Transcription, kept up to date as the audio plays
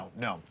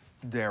No.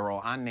 Daryl,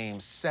 I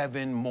named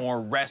 7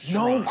 more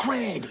restaurants. No,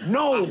 Craig,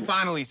 no. I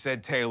finally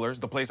said Taylor's,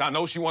 the place I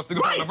know she wants to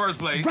go in the first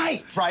place.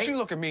 Right. She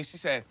looked at me, she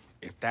said,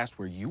 if that's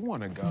where you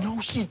want to go. No,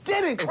 she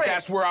didn't, Craig. If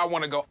that's where I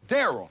want to go.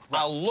 Daryl,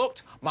 I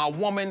looked my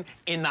woman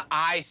in the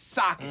eye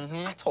sockets.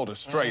 I told her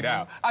straight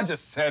out. I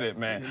just said it,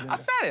 man. I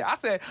said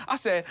it. I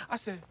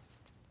said,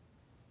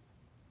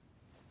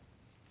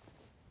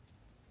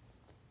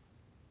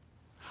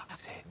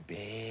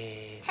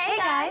 babe. Hey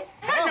guys.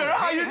 Hey girl,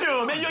 how you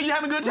doing, man? You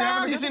having a good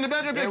time? You seen the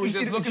bedroom? Yeah, we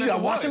just looking you at got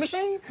the a washing wood.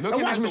 machine? Looking That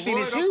at washing the machine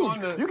is wood up huge.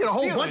 on the You get a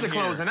whole bunch of ceiling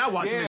clothes here. in that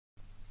washing Yeah. machine.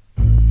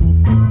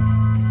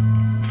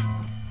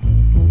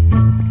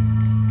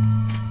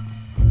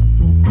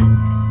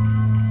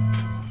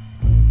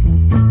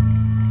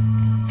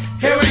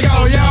 Here we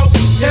go, yo.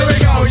 Here we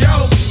go,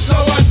 yo. So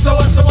what's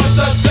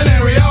the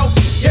scenario?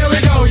 Here we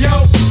go,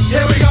 yo.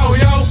 Here we go,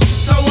 yo.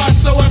 So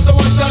what's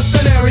the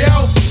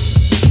scenario?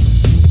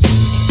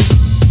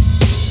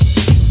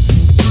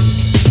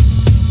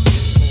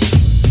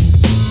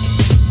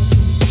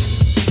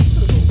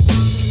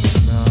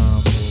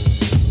 Nah, bro.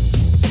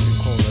 It's too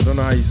cold. I don't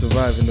know how you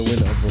survive in the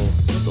winter, bro.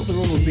 There's nothing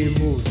wrong with being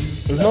bold.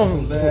 There's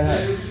nothing,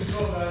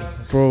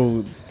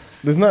 bro.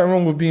 There's nothing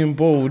wrong with being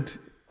bold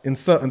in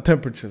certain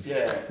temperatures.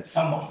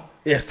 Summer.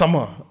 Yeah,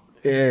 summer.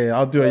 Yeah,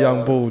 I'll do a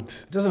young bold.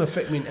 It doesn't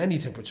affect me in any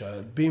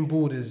temperature. Being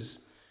bored is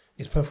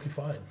perfectly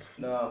fine.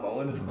 Nah, but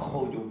when it's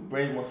cold, your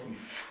brain must be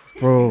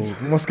Bro,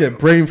 you must get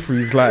brain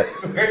freeze like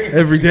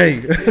every day.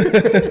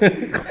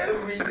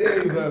 every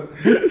day, man.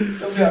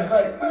 They'll be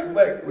like,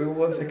 back. Wait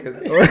 1 second.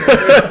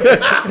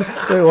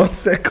 Wait 1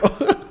 second.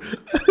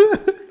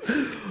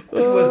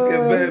 You must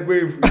get bad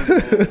brain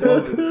freeze.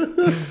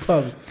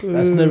 Bruv,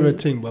 that's never a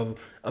thing, bruv.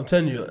 I'm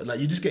telling you, like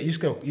you just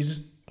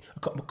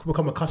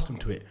become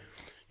accustomed to it.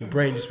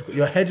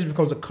 Your head just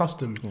becomes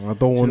accustomed. I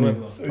don't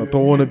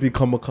want to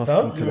become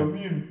accustomed to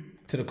that.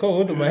 To the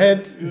cold in my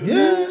head.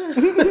 Yeah.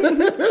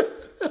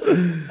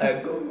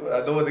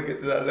 I don't want to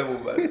get to that level,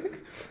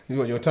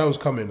 man. Your time's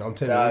coming. I'm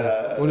telling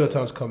you. All your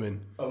time's coming.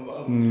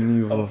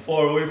 I'm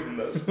far away from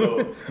that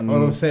still.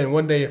 All I'm saying,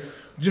 one day.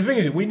 The thing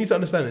is, we need to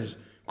understand is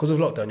because of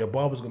lockdown, your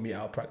barber's gonna be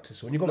out of practice.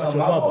 So when you go back to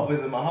your my barber,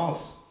 barber's in my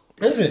house.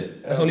 is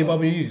it? That's the only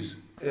barber you use.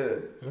 Yeah.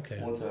 Okay.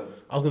 One time.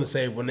 I was gonna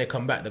say when they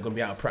come back, they're gonna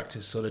be out of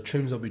practice. So the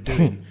trims they'll be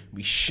doing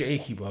be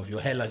shaky, bruv. Your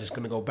hairline's just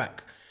gonna go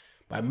back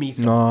by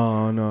meters.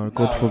 No,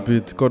 God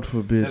forbid. God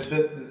forbid.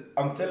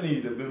 I'm telling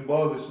you, there've been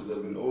barbers that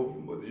have been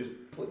open, but they just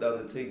put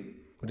down the thing.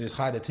 But just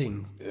hide the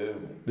thing. Yeah.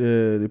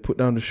 Yeah, they put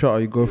down the shutter,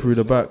 you go through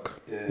the back.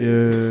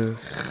 Yeah.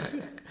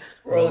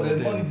 Bro,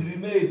 there's money to be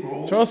made,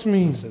 bro. Trust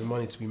me. There's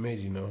money to be made,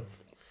 you know.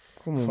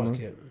 Come on,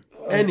 Fuck it.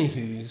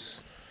 Anywho's,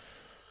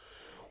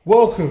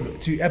 welcome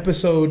to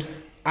episode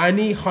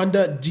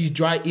 100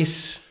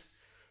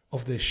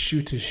 of the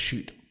Shooters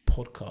Shoot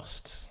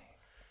podcast.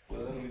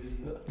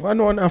 Why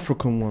not an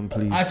African one,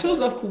 please? I chose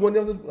Africa one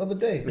the other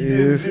day.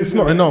 It's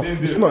not enough.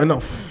 It's not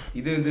enough.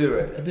 You didn't do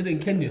it right. I did it in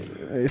Kenya.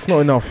 It's not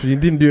enough. You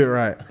didn't do it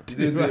right. You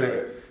didn't do it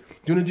right.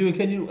 Do you want to do a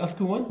Kenyan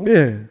African one?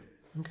 Yeah.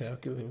 Okay, I'll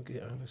give it.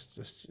 Yeah, let's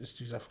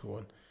choose African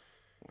one.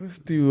 Let's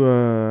do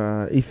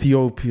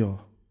Ethiopia.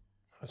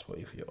 That's what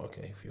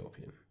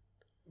Ethiopian.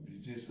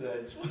 Just I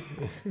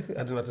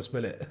don't know how to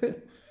spell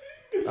it.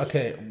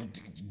 Okay,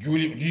 do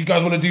you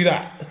guys want to do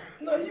that?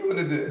 no, you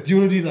wanna do it. Do you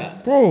want to do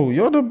that? Bro,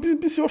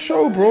 it's your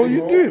show, bro.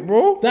 You do it,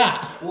 bro.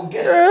 That? Well,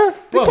 guess. Yeah. You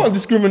Bro. can't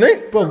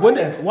discriminate. Bro,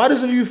 why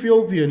does an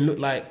Ethiopian look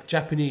like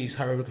Japanese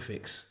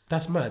hieroglyphics?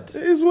 That's mad.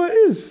 It is what it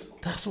is.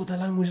 That's what the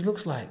language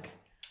looks like.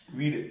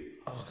 Read it.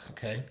 Oh,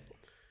 okay.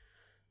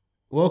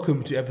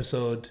 Welcome to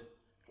episode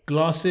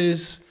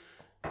Glasses,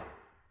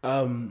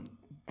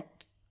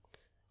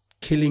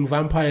 Killing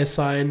Vampire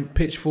Sign,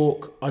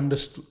 Pitchfork,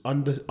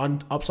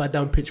 Upside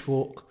Down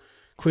Pitchfork,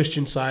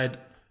 Christian Sign,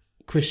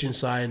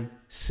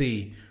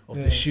 C of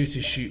the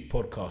Shooters Shoot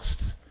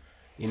podcast.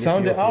 in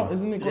Sound it Ethiopian. out,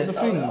 isn't it? Got Yeah, the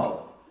sound thing. it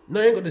out. No,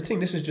 I ain't got the thing.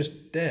 This is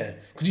just there.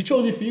 Because you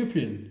chose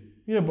Ethiopian.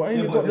 Yeah, but I ain't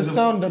Yeah, got but the there's a-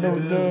 sound that yeah, the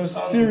there's a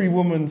sound. Siri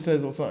woman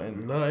says or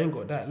something. No, I ain't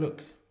got that.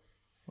 Look.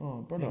 Oh,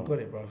 I brother. ain't got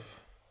it, bruv.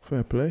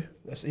 Fair play.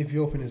 That's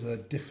Ethiopian is a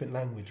different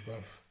language,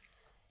 bruv.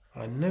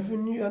 I never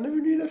knew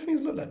that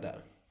things look like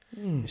that.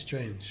 It's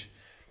strange.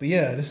 But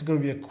yeah, this is going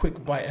to be a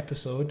quick bite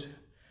episode.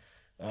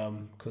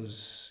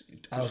 Because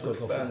I was going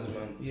to go fans, for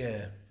man.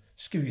 Yeah.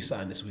 Just give you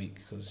something this week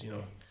because,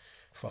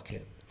 fuck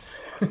it.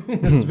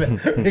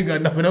 Ain't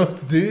got nothing else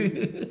to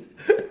do.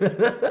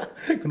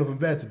 Got nothing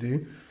better to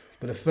do.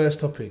 But the first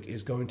topic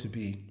is going to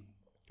be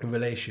in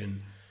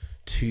relation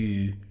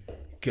to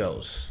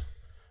girls.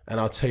 And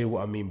I'll tell you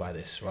what I mean by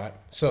this, right?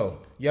 So,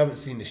 you haven't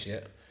seen this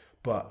yet,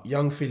 but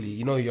Young Philly,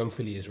 you know who Young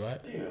Philly is,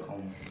 right? Yeah, come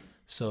on.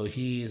 So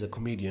he is a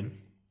comedian.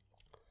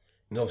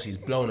 And obviously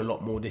he's blown a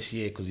lot more this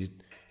year because he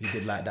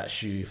did like that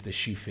shoe, If the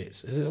Shoe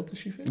Fits. Is it If the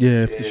Shoe Fits?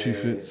 Yeah, if the shoe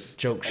fits.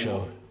 Joke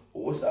show.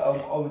 What's that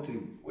other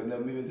thing when they're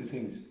moving to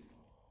things?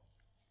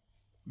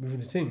 Moving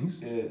the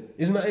things? Yeah,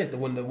 Isn't that it? The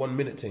 1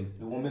 minute thing?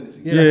 the 1 minute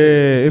thing. Yeah, Yeah, that's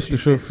it. if the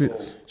show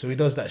fits. So he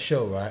does that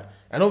show, right?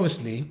 And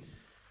obviously,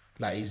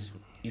 like he's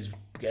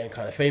getting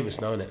kind of famous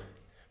now, isn't it?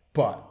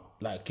 But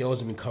like girls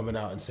have been coming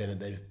out and saying that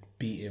they've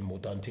beat him or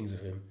done things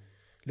with him.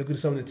 Look at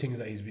some of the things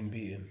that he's been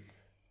beaten.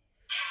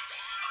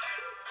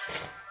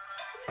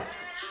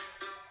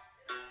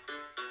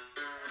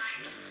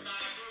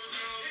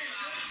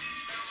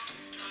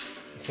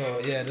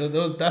 So yeah,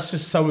 that's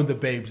just some of the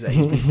babes that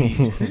he's been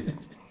beating.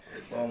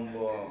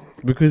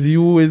 Because he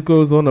always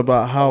goes on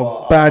about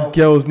how bad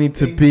girls need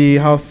to be,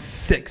 how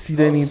sexy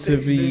they need to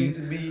be.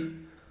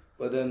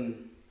 But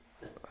then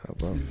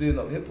he's doing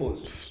up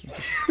hippos.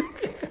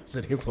 I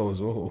said hippos,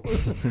 whoa.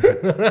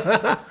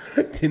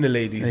 Dinner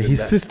ladies. Hey,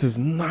 his sister's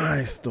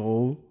nice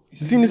though.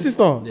 You seen his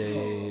sister? Yeah.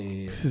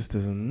 His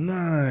sister's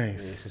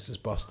nice. His sister's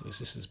buff. His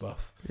sister's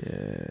buff.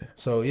 Yeah.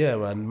 So yeah,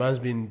 man's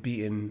been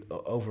beating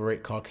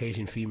overweight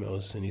Caucasian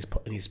females in his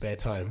spare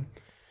time,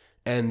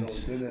 and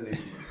Dinner ladies.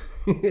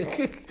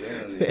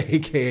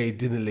 AKA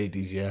dinner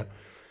ladies, yeah.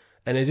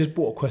 And it just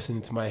brought a question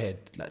into my head,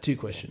 like 2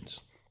 questions.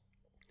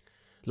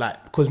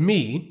 Like, because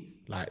me,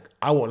 like,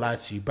 I won't lie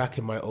to you, back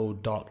in my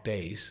old dark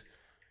days,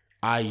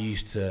 I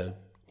used to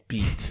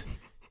beat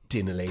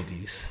dinner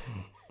ladies.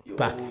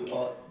 Back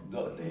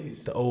Dark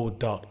days. the old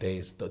dark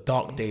days, the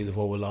dark days of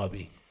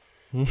Owolabi.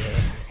 Yeah.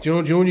 Do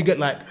you know when you get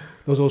like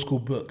those old school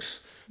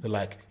books? They're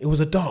like, it was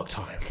a dark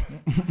time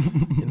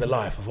in the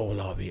life of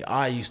Owolabi.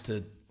 I used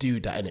to do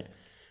that, innit?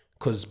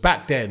 Because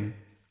back then,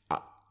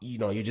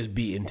 you're just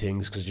beating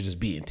things because you're just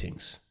beating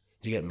things.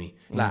 Do you get me?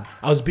 Like,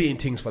 I was beating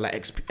things for like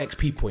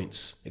XP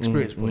points,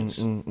 experience points.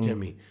 Do you get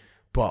me?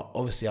 But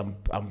obviously,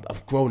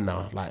 I've grown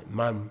now. Like,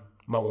 man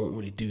won't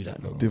really do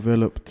that no more.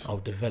 Developed. I'll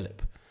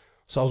develop.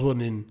 So I was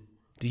wondering,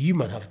 do you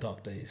man have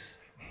dark days?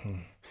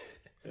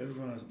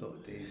 Everyone has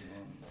dark days,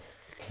 man.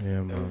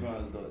 Yeah, man.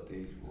 Everyone has dark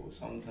days, bro.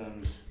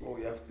 Sometimes, bro,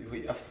 you have to do what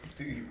you have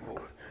to do, bro.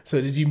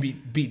 So did you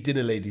beat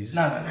dinner ladies?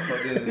 Nah,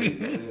 not dinner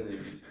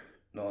ladies.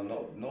 No,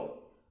 not.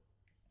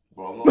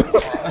 Bro, I'm not.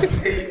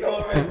 You know,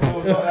 man,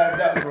 bro, not like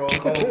that, bro.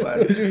 Come on, man.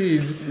 What do you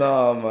mean?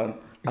 Nah, man.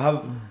 I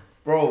have,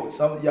 bro.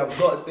 You have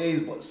dark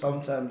days, but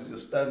sometimes your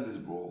standards,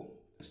 bro.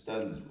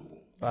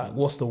 Like,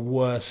 what's the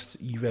worst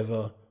you've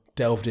ever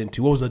delved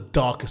into? What was the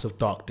darkest of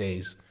dark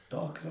days?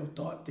 Darkest of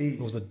dark days.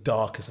 What was the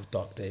darkest of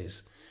dark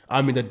days?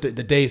 I mean, the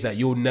days that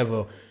you'll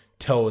never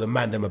tell the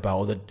man them about,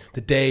 or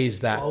the days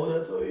that... Why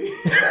would I tell you?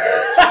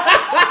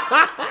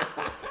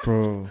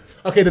 Bro.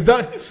 Okay, the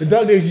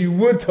dark days you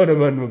would tell the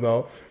man them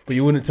about, but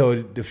you wouldn't tell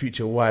the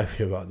future wife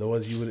about, the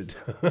ones you wouldn't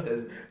tell.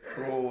 Then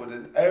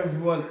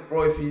everyone,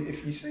 bro,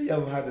 if you say you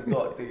haven't had a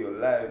dark day, you're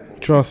lying, bro.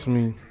 Trust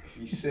me. If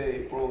you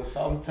say, bro,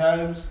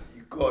 sometimes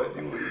you gotta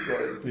do what you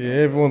gotta do. Yeah,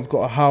 everyone's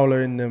got a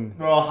howler in them.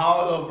 Bro,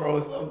 howler,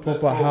 bro. Sometimes, Proper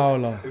bro,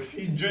 howler. If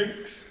he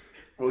drinks,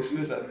 bro, she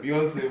looks like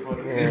Beyonce in front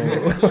of me.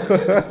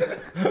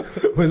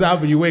 What's that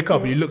happen? You wake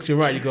up and you look to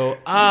your right, you go,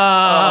 I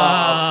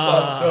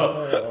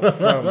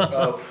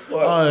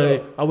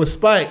was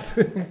spiked.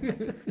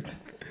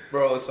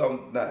 Bro,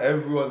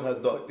 everyone's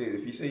had dark days.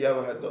 If you say you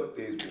haven't had dark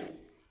days, bro.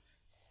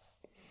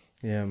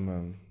 Yeah,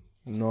 man.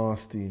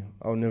 Nasty.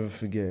 I'll never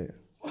forget.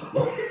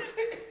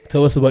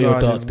 Tell us about your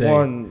dark there's day.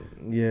 one,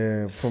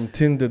 from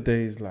Tinder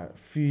days, like a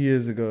few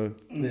years ago.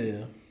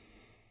 Yeah.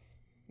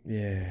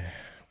 Yeah.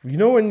 You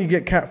know when you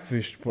get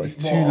catfished, but it's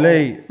too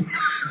late.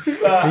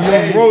 And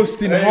you're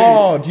roasting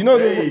hard. You know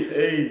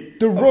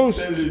the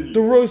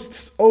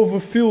roast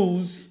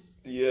overfills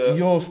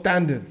your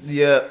standards.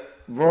 Yeah,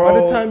 bro.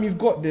 By the time you've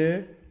got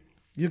there,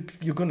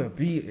 you're gonna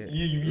beat it.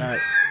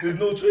 There's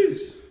no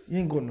choice. You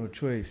ain't got no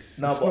choice.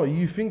 Nah, it's not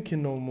you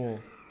thinking no more.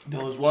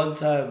 There was one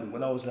time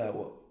when I was like,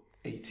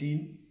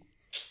 18?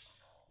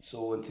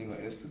 Saw one thing on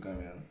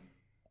Instagram, yeah.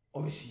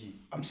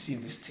 Obviously, I'm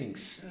seeing this thing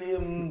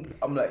slim.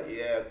 I'm like,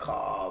 yeah,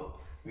 carb,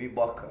 we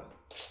bucker.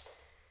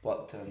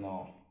 But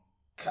now,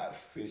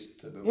 catfish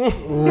to the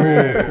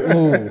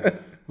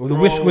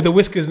With the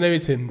whiskers and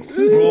everything.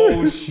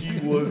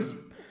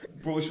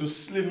 Bro, she was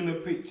slim in the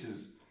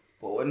pictures.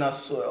 But when I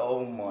saw it,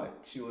 oh my,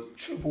 she was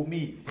triple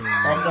me.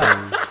 I'm like,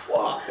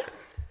 fuck.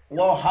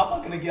 Well, how am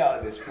I gonna get out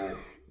of this, bro?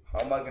 How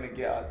am I gonna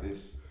get out of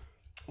this?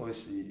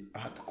 Obviously, I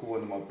had to call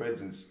one of my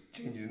brethren,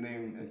 change his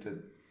name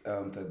into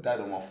to dad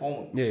on my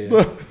phone.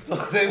 Yeah.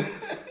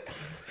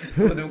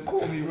 So them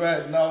call me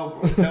right now,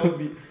 bro.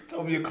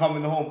 Tell me you're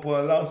coming home, put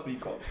a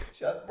loudspeaker.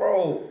 She had,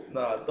 bro,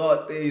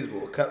 dark days,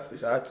 bro.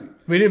 Catfish, I had to.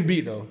 We didn't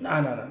beat though.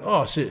 Nah.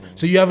 Oh shit!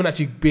 So you haven't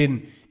actually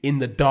been in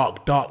the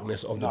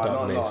darkness of the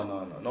darkness.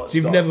 No. So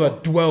you've never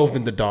dwelled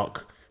in the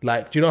dark.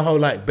 Like, do you know how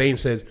like Bane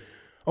says,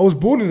 "I was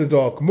born in the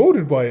dark,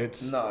 molded by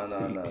it." No.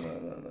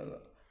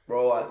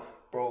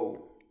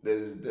 Bro,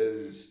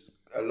 there's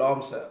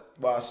alarm set.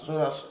 But as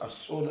soon as I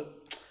saw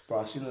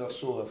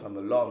her from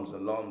alarms, I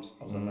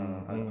was like,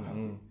 no, I have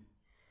to.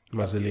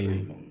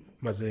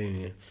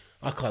 Mazzolini.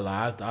 I can't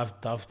lie.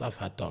 I've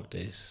had dark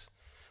days.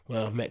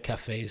 Well, I've met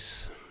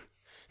cafes.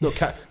 Not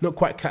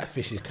quite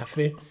catfishes.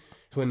 Cafe.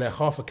 When they're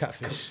half a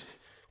catfish.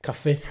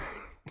 Cafe.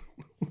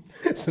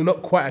 So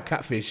not quite a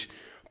catfish,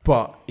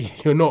 but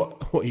you're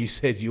not what you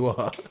said you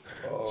are. Do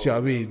you know what I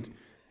mean?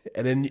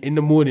 And then in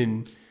the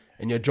morning,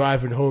 and you're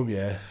driving home,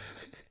 yeah.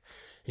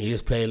 And you're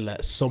just playing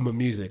like somber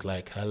music,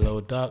 like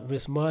 "Hello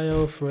Darkness, my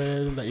old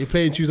friend." Like you're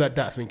playing tunes like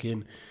that,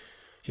 thinking,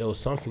 yo,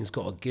 something's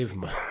got to give,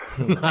 man.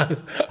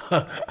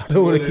 I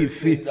don't want to keep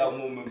feeding. that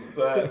woman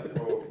back,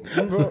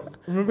 bro.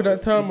 Remember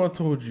that time I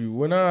told you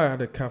when I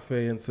had a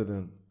cafe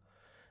incident?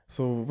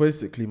 So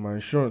basically, my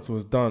insurance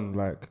was done,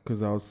 like,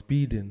 because I was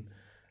speeding,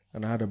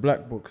 and I had a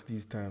black box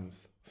these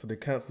times. So they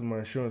cancelled my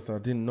insurance. I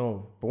didn't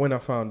know, but when I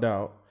found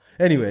out,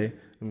 anyway,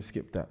 let me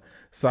skip that.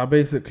 So I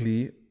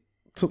basically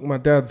took my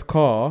dad's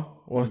car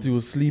whilst he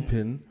was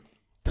sleeping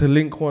to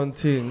link one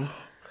thing,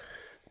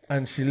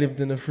 and she lived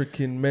in a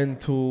freaking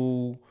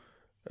mental,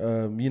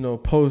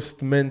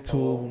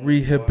 post-mental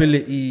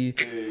rehability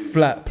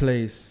flat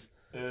place.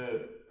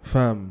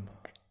 Fam,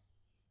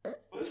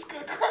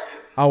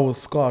 I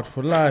was scarred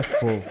for life,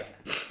 bro.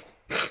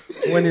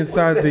 Went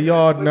inside the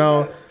yard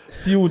now,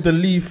 see all the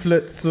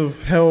leaflets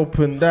of help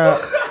and that.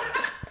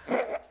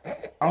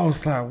 I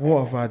was like,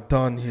 what have I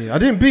done here? I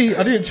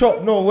didn't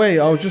chop, no way.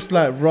 I was just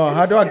like, rah,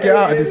 how do I get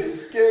out of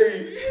this?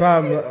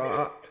 Fam,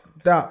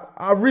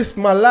 I risked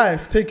my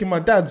life taking my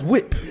dad's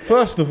whip,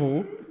 first of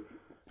all.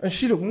 And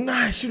she looked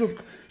nice, she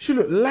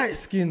looked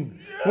light-skinned.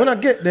 When I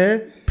get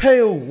there,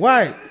 pale,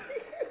 white.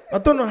 I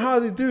don't know how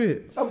they do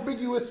it.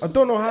 Ambiguous. I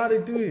don't know how they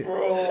do it.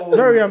 Bro.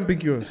 Very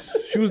ambiguous.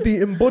 She was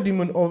the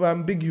embodiment of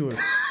ambiguous.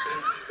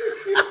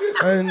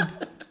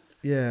 And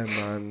yeah,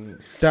 man,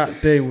 that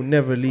day will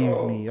never leave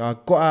me. I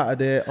got out of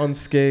there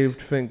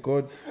unscathed, thank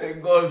God.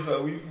 Thank God,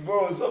 man.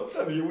 Bro,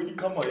 sometimes when you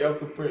come out, you have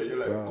to pray. You're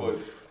like, God,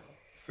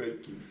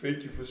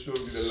 thank you for showing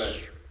me the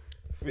light.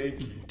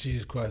 Thank you.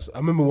 Jesus Christ. I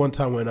remember one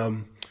time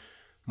when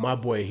my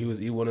boy,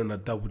 he went on a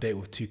double date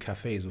with 2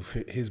 cafes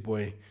with his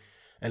boy,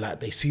 and like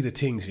they see the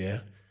things, yeah,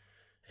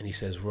 and he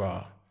says,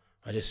 rah,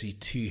 I just see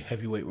 2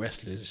 heavyweight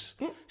wrestlers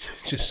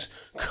just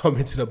come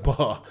into the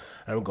bar,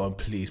 and I'm going,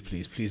 please,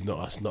 not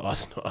us, not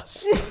us,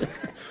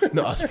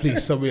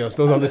 please, somebody else.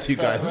 Those other 2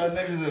 guys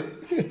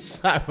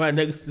sat right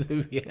next to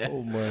him, yeah.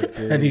 Oh my God.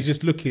 And he's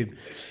just looking.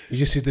 He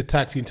just sees the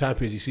tag team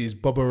champions. He sees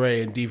Bubba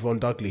Ray and Devon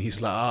Dudley.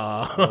 He's like,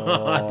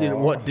 I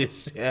didn't want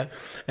this, yeah.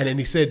 And then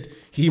he said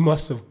he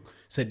must have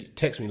said,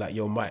 text me like,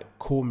 yo, Mike,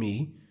 call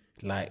me,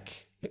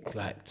 like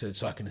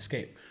so I can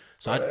escape.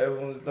 So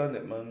everyone's done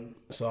it, man.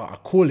 So I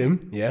call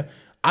him, yeah.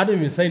 I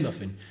didn't even say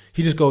nothing.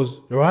 He just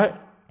goes, all right,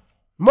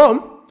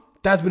 Mum,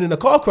 Dad's been in a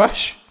car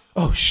crash.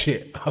 Oh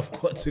shit, I've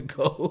got to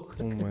go.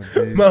 Oh my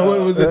days. Man,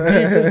 when it was the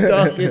deepest,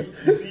 darkest.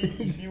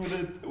 You see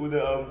with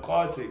the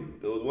car thing,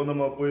 there was one of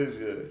my boys,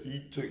 yeah,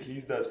 he took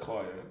his dad's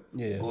car,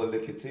 Yeah. got a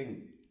lick a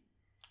ting.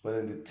 But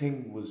then the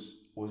ting was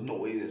not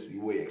what he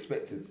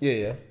expected.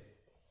 Yeah.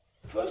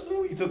 First of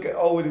all, he took it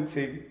all with the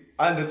ting,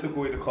 and they took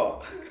away the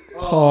car.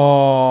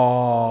 Oh.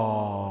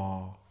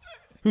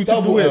 Who took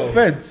Double the L.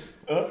 feds?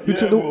 Who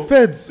took the well,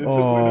 feds? They took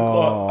away the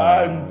car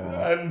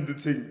and the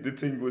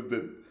ting was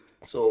dead.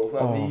 So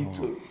family, he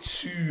took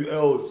 2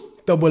 L's.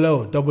 Double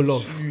L. 2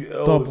 L's.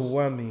 Double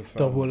whammy, fam.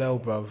 Double L,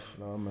 bruv.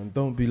 Nah, man,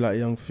 don't be like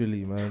young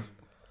Philly, man.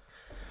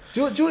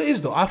 Do you know what it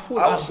is though? I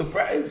was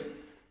surprised,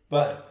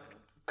 but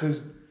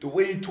because the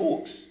way he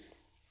talks,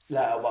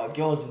 like about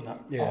girls and that.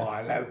 Yeah. Oh,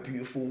 I like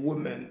beautiful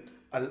women.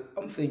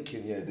 I'm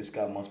thinking, yeah, this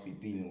guy must be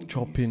dealing with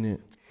Chopping these,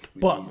 it.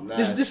 with But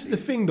these this is the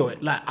thing though.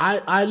 Like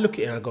I look at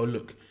it and I go,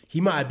 look, he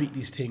might have beat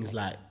these things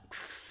like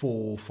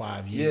 4 or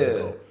 5 years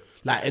ago.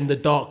 Like in the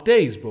dark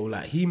days, bro.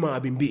 Like he might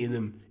have been beating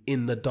them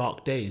in the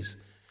dark days.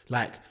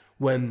 Like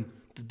when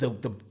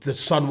the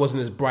sun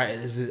wasn't as bright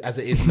as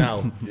it is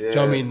now. Do you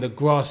know what I mean? The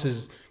grass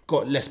has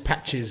got less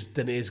patches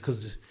than it is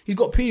because he's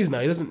got peas now.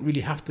 He doesn't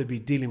really have to be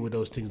dealing with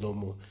those things no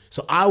more.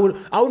 So I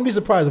wouldn't be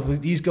surprised if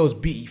these girls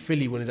beat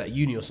Philly when he's at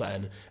uni or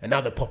something, and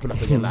now they're popping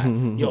up again like,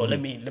 yo, let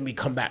me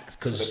come back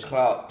because do you know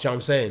what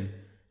I'm saying?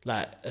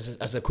 Like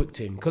as a quick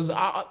thing, because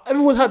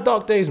everyone's had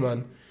dark days,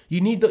 man.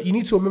 You need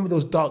to remember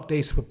those dark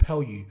days to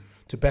propel you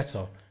to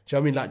better. Do you know what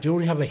I mean? Like, do you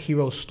only have a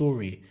hero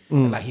story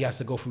and like he has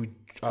to go through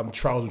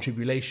trials and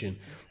tribulation?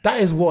 That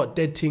is what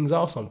dead things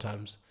are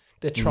sometimes.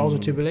 They're trials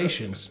and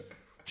tribulations.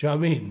 Do you know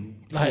what I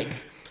mean? Like,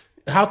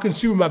 how can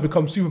Superman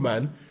become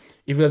Superman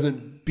if he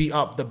doesn't beat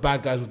up the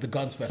bad guys with the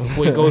guns first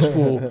before he goes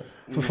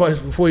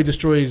before he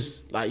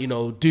destroys, like, you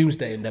know,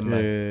 Doomsday and them, man?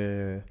 Yeah. Do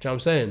you know what I'm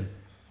saying?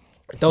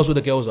 Those what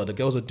the girls are. The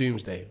girls are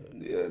Doomsday.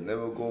 Yeah,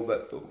 never go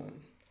back though.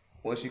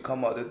 Once you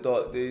come out the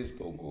dark days,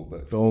 don't go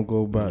back. Don't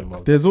go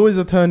back. There's always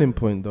a turning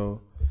point,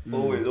 though.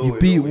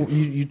 Always.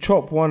 You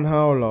chop one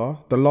howler,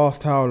 the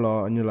last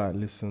howler, and you're like,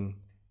 listen,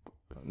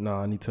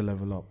 nah, I need to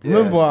level up. Yeah.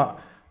 Remember,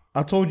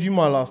 I told you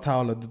my last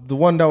howler, the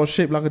one that was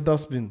shaped like a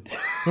dustbin.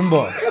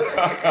 Remember?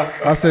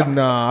 I said,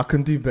 nah, I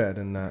can do better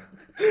than that.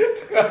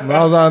 And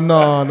I was like,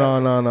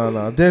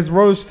 no. There's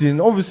roasting.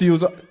 Obviously, it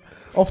was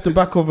off the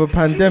back of a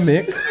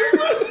pandemic.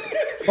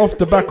 Off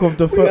the back of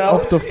the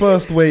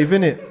first wave,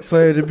 innit? So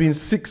it had been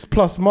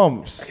 6+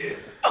 months.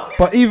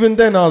 But even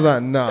then, I was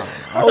like, nah,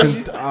 I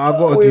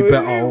got to do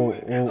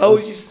better. How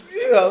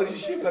was you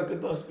shaped like a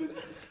dustbin?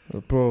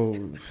 Bro,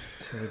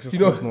 it just You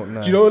know, was not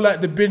nice. do you know,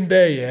 like the bin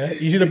there, yeah?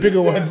 You see the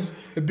bigger ones,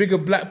 the bigger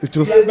black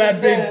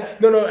bad bin.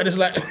 No, and it's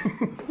like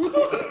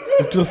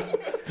It just,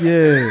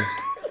 yeah.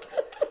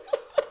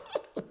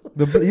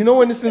 You know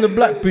when it's in the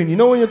black bin? You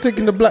know when you're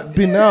taking the black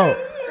bin out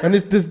And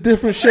there's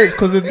different shapes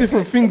because there's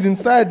different things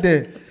inside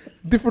there.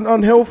 Different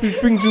unhealthy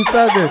things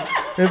inside there.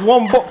 There's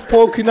one box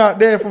poking out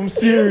there from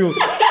cereal.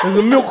 There's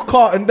a milk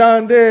carton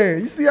down there.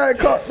 You see how it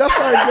cut?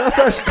 That's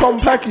how it come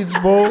packaged,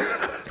 bro.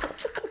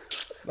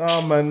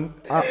 Nah, man.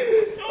 I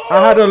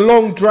had a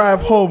long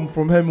drive home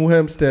from Hemel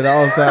Hempstead.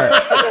 I was like,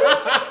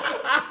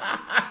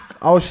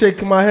 I was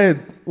shaking my head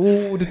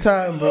all the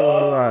time,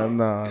 bro. Like,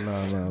 nah.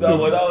 No,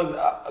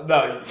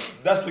 but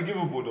that's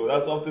forgivable though.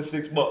 That's after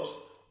 6 months.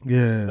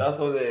 Yeah. That's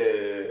what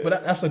they.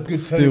 But that's a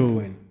good turning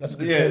point. That's a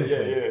good turning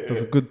point.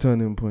 That's a good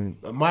turning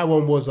point. My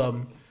one was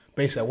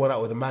basically I went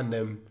out with a man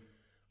them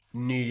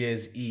New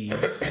Year's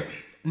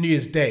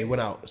Day,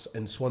 went out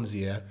in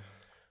Swansea. Yeah?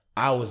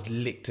 I was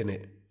licked in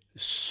it.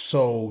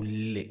 So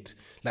licked.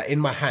 Like in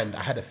my hand,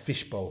 I had a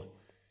fish bowl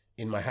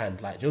in my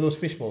hand. Like, do you know those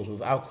fish bowls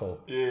with alcohol?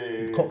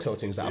 With cocktail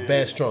things that are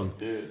bare strong?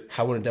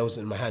 How one of those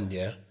in my hand,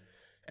 yeah?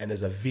 And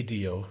there's a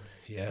video,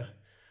 yeah,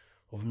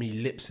 of me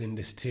lipsing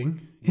this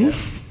thing, yeah?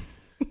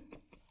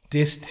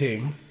 This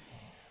thing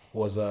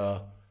was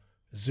a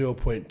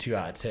 0.2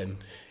 out of 10,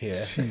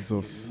 yeah?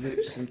 Jesus.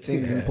 Lips and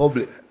things in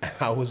public.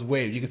 I was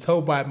waved. You can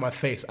tell by my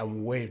face,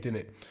 I'm waved,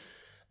 innit?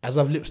 As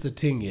I've lips the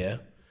thing, yeah,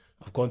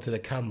 I've gone to the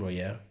camera,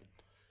 yeah?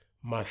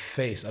 My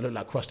face, I look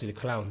like Krusty the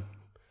Clown.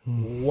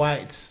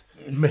 White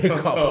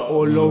makeup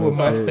all over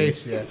my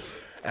face, yeah.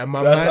 And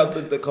my That's man,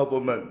 happened to a couple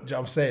of men. do you know what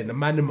I'm saying? The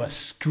man in my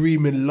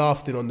screaming,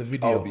 laughing on the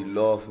video. I'll be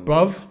laughing.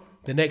 Bruv,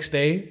 the next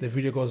day, the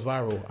video goes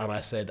viral. And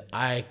I said,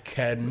 I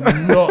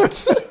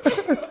cannot.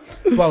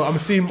 Bro, I'm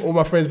seeing all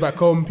my friends back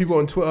home, people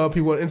on Twitter,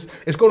 people on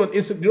it's gone on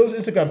Instagram, you know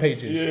those Instagram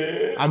pages?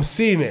 Yeah. I'm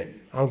seeing it.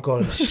 I'm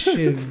going,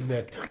 shit.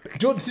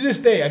 To this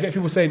day, I get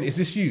people saying, is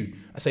this you?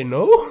 I say,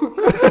 no.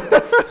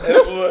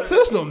 So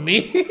that's not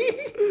me.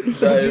 What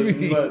do you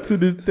mean? To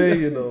this day,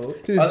 you know.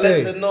 To this Unless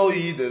day. they know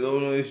you, they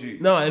don't know it's you.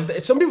 No,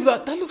 if some people are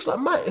like, that looks like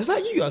Mike. Is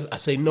that you? I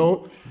say,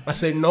 no. I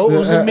say, no, it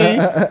wasn't me.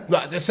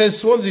 Like, it says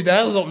Swansea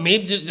there. It's not me.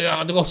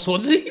 I go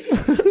Swansea.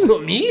 It's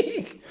not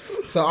me.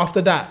 So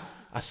after that,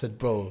 I said,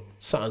 bro,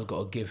 something's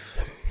got to give.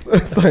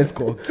 Something's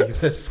got to give.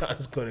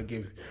 Something's got to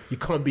give. You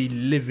can't be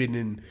living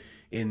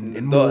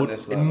in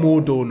darkness like that.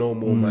 Mordor no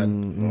more,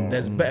 man.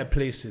 There's better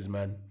places,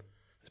 man.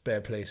 There's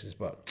better places,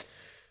 but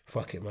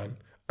fuck it, man.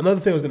 Another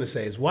thing I was going to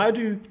say is, why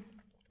do,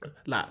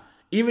 like,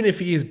 even if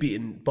he is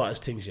beating Butters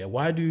things, yeah,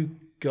 why do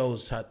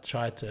girls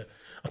try to,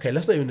 okay,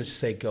 let's not even just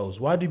say girls.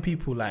 Why do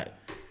people, like,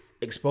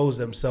 expose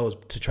themselves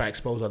to try to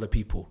expose other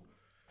people?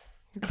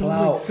 It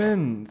don't make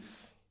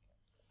sense.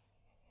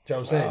 Do you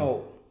know what I'm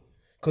saying?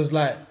 Because,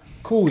 like,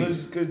 cool.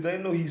 Because they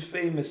know he's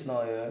famous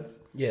now, yeah?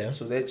 Yeah.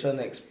 So they're trying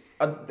to...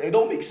 it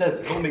don't make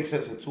sense. It don't make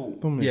sense at all.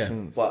 Don't make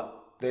sense. But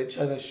they're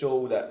trying to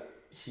show that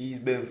he's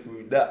been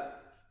through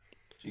that.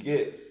 Do you get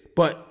it?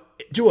 But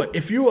do you know what?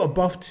 If you're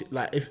above,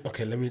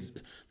 okay, let me.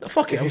 No,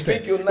 fuck it. If I'm you saying,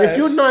 think you're nice- if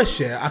you're nice,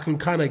 yeah, I can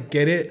kind of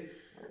get it.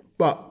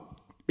 But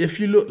if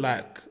you look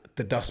like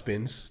the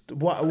dustbins,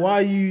 why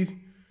are you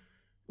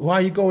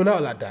going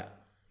out like that?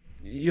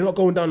 You're not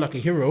going down like a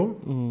hero.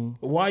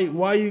 Why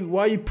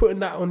are you putting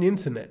that on the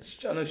internet? He's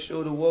trying to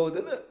show the world,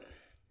 innit?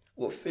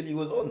 What Philly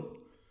was on.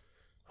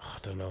 I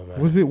don't know, man.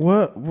 Was it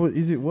worth?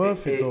 Is it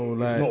worth it though?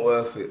 Like, it's not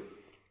worth it.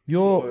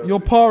 you're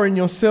parring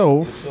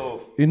yourself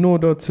in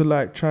order to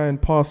like try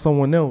and pass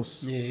someone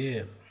else.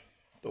 Yeah.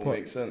 Don't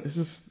make sense. It's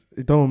just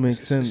it don't make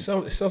It sense.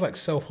 sounds like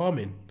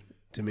self-harming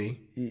to me.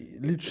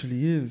 It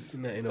literally is.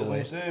 In a That's what way.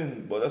 I'm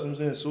saying. But that's what I'm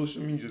saying.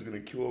 Social media's gonna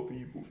kill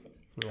people.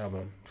 Yeah,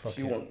 man. Fuck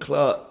You it. want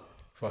clout.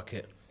 Fuck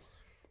it.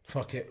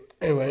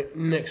 Anyway,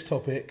 next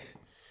topic.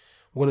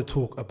 We're going to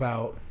talk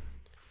about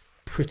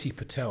Priti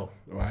Patel,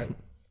 right?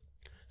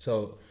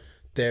 So,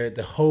 they're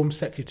the Home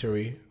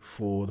Secretary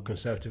for the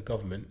Conservative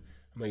government.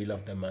 I know you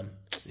love them, man.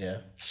 Yeah.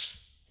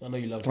 I know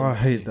you love them. I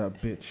hate that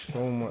bitch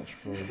so much,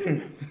 bro.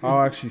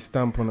 I'll actually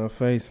stamp on her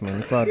face, man,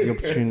 if I had the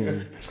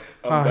opportunity.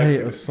 I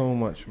hate her so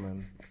much,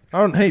 man. I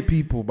don't hate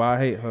people, but I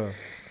hate her.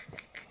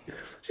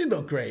 She's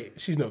not great.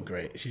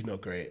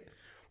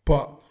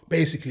 But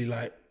basically,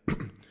 like,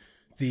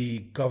 the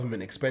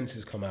government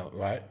expenses come out,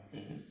 right?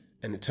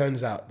 And it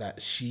turns out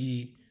that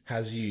she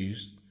has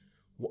used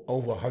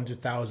over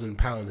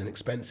 £100,000 in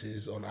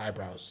expenses on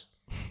eyebrows.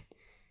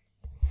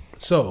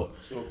 So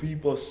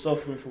people are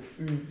suffering for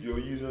food you're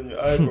using on your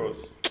eyebrows.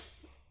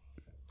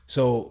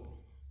 So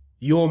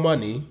your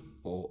money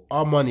or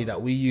our money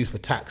that we use for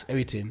tax,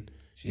 everything,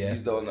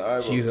 used that on the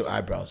eyebrows. she used on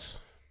eyebrows.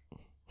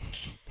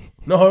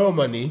 Not her own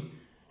money,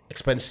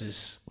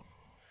 expenses.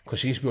 Because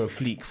she needs to be on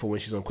fleek for when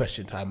she's on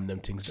Question Time and them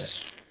things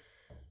there.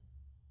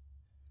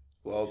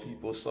 While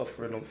people are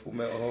suffering from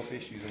mental health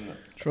issues and that.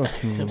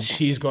 Trust me, man.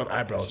 She's got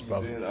eyebrows,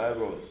 bruv. Doing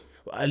eyebrows.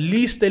 At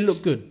least they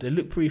look good. They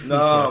look pretty fleeky.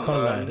 Nah, I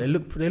can't lie. man. They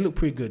look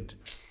pretty good.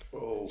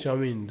 Bro. Do you know what I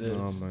mean?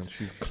 Oh man,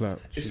 she's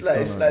clapped. It's She's like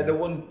done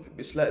her.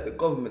 it's like the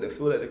government. They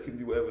feel like they can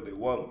do whatever they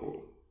want,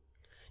 bro.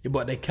 Yeah,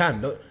 but they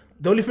can.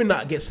 The only thing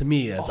that gets to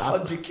me is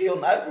 100K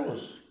on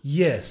eyebrows.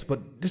 yes,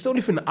 but this is the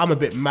only thing that I'm a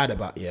bit mad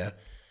about. Yeah,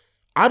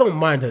 I don't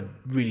mind her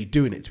really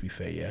doing it. To be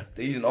fair, yeah.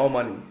 They're using our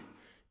money.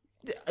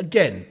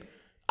 Again,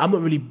 I'm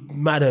not really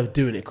mad at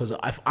doing it because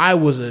if I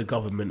was a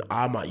government,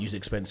 I might use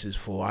expenses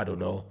for, I don't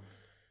know,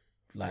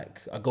 like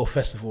I go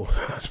festival,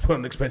 I just put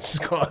an expenses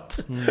card.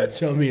 Do you know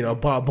what I mean? I'll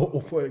buy a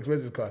bottle, put an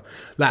expenses card.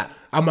 Like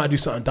I might do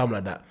something dumb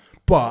like that.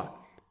 But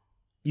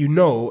you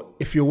know,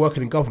 if you're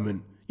working in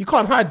government, you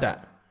can't hide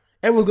that.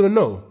 Everyone's gonna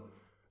know.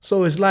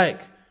 So it's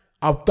like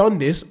I've done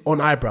this on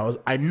eyebrows.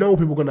 I know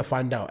people are gonna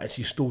find out, and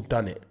she's still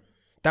done it.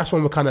 That's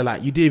when we're kind of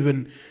like, you didn't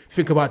even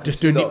think about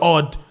just doing the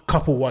odd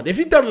couple one. If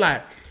you'd done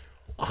like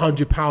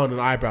 £100 on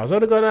eyebrows,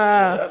 I'd have gone,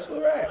 That's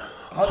all right.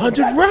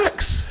 100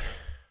 racks.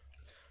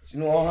 Do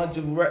you know what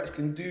 100 racks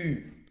can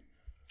do?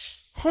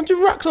 100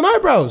 racks on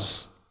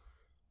eyebrows.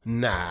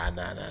 Nah.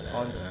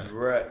 100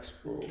 racks,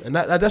 bro. And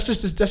that's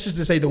just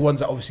to say the ones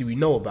that obviously we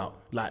know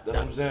about. Like That's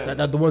what I'm saying.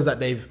 that the ones that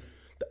they've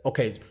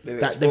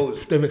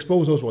exposed. they've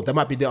exposed those ones. There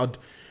might be the odd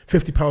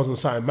 £50 on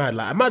something mad.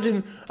 Like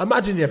imagine,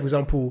 yeah, for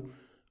example,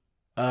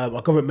 a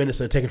government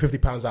minister taking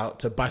 £50 out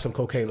to buy some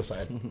cocaine or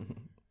something.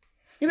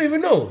 You don't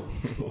even know.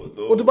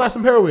 Or to buy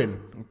some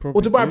heroin.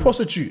 Or to buy a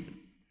prostitute.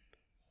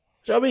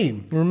 Do you know what I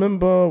mean?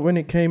 Remember when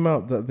it came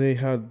out that they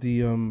had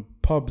the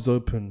pubs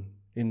open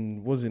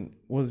in was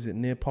it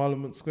near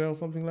Parliament Square or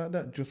something like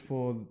that, just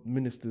for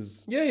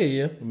ministers,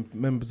 Yeah. and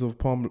members of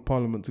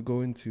Parliament to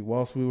go into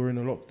whilst we were in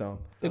a lockdown.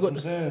 That's what I'm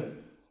saying.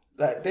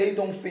 Like they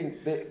don't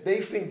think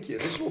they think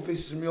this is what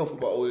pisses me off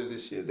about all of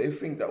this year. They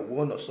think that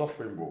we're not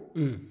suffering, bro.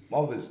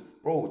 Mothers,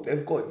 bro,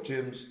 they've got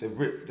gyms. They're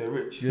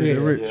rich. Yeah, they're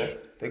rich. Yeah?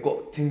 They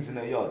got things in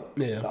their yard.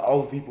 Yeah. That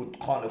other people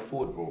can't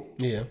afford, bro.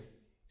 Yeah.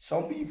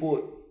 Some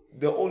people,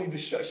 the only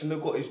distraction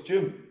they've got is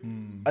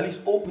gym. At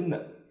least open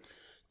that.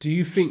 Do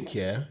you think,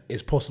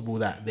 it's possible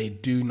that they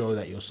do know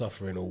that you're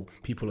suffering or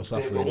people are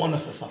suffering? They don't want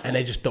us to suffer. And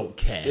they just don't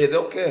care. They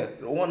don't care.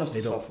 They don't want us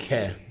They to don't suffer.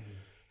 care. Do you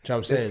know what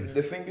I'm saying?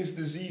 The thing is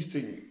disease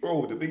thing,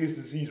 bro. The biggest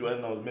disease right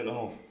now is mental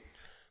health.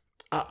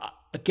 I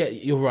get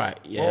it. You're right.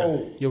 Yeah.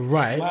 Bro, You're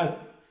right. mad.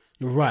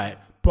 You're right.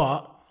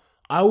 But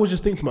I always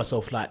just think to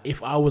myself, like,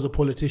 if I was a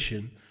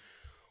politician,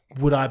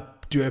 would I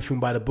do everything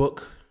by the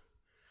book?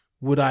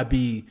 Would I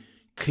be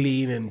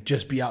clean and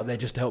just be out there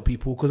just to help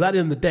people? Because at the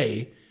end of the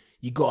day,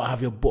 you got to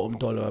have your bottom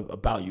dollar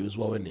about you as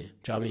well, innit? Do you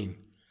know what I mean?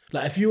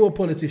 Like, if you were a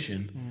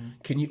politician,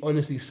 can you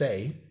honestly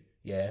say,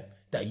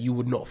 that you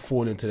would not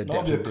fall into the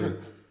depths of doing?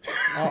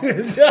 Do you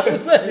know what I'm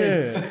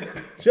saying?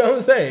 Do you know what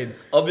I'm saying?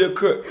 I'll be a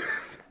crook.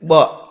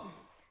 But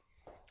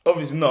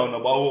obviously, no.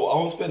 But I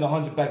won't spend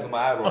 100 bags on my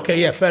eyebrow.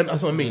 Okay, yeah, fair enough.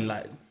 That's what I mean.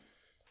 Like,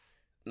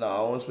 No, I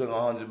won't spend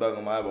 100 bags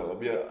on my eyebrow. I'll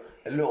be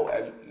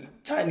a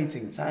tiny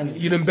thing, tiny.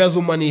 you'd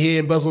embezzle money here,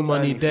 embezzle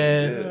money Tiny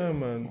there. thing, Yeah,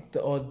 man.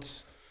 The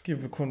odds.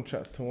 Give a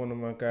contract to one of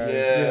my guys.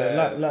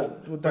 Yeah, like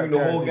what that bring the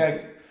guy whole did. gang.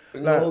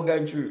 Bring Like- the whole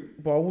gang through.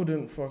 But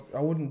I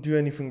wouldn't do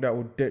anything that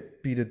would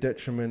be the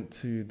detriment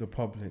to the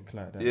public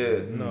like that.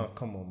 Yeah. man. No,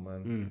 come on,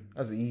 man.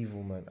 That's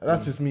evil, man.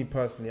 That's just me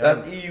personally.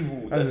 That's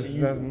evil. That's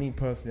evil. That's me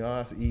personally. Oh,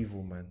 that's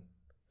evil, man.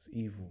 It's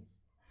evil.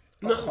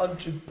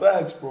 100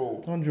 bags,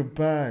 bro. 100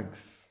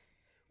 bags.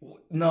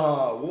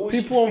 Nah, what was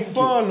People she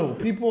on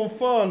thinking?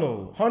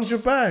 furlough.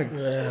 100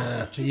 bags.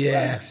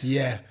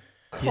 Yeah.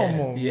 Come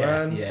on, man.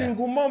 Yeah.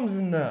 Single mums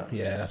in that.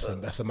 Yeah, that's a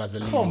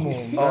Mazzolini. Come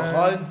on, man.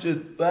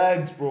 100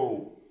 bags,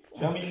 bro. Do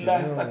you know how many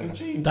lives that can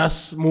change?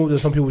 That's more than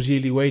some people's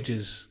yearly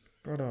wages.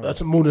 Brother.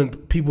 That's more than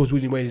people's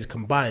yearly wages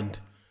combined.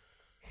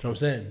 You know what I'm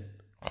saying?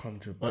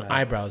 100 On bags.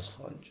 eyebrows.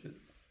 100.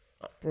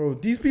 Bro,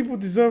 these people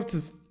deserve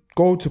to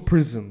go to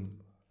prison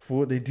for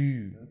what they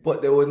do.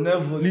 But they will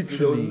never.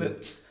 Literally.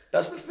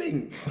 That's the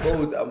thing,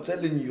 bro. I'm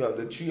telling you, fam,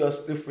 they treat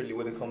us differently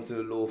when it comes to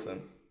the law,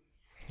 fam.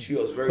 Treat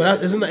us very.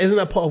 But isn't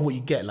that part of what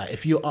you get? Like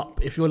if you're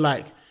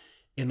like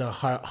in a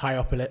high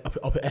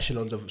upper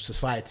echelons of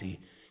society,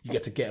 you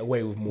get to get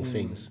away with more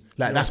things.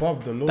 Like You're that's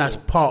above the law. that's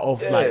part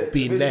of like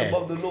being there.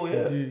 above the law,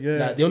 yeah.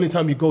 Yeah. Like the only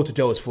time you go to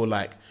jail is for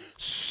like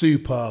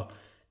super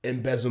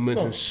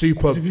embezzlements and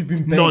super As if you've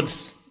been bait.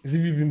 nonsense. As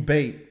if you've been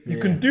bait. You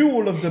can do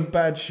all of the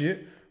bad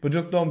shit, but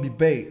just don't be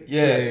bait.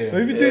 Yeah.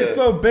 But if you do it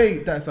so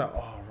bait, that's like,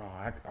 oh,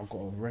 right, I've got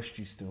to arrest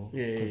you still.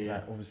 Yeah. Because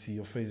like, obviously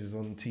your face is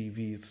on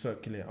TV, it's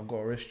circulating, I've got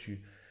to arrest you.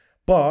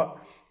 But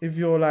if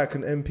you're like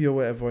an MP or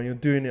whatever and you're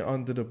doing it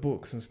under the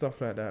books and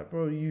stuff like that,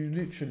 bro, you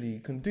literally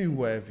can do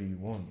whatever you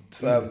want.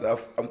 Fam,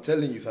 I'm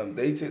telling you, fam,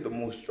 they take the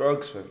most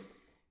drugs, fam.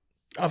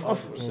 I've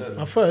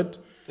 100%. heard.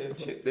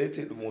 They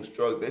take the most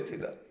drugs. They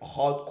take that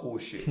hardcore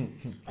shit.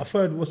 I've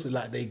heard what's it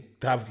like? They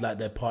have like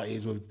their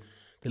parties with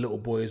the little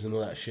boys and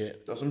all that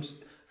shit. That's what I'm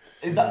saying.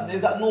 Is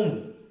that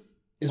normal?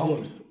 Is Tell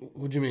what? me.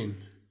 What do you mean?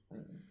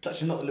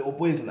 Touching up little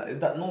boys and that, is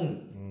that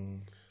normal?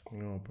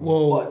 No, bro.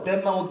 Whoa. But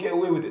them man will get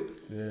away with it.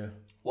 Yeah.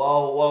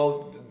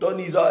 While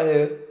Donny's out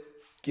here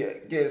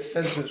get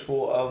sentenced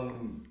for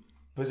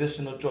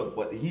possession of drug,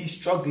 but he's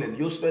struggling.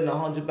 You'll spend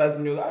 100 bags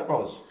on your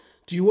eyebrows.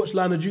 Do you watch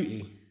Line of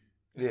Duty?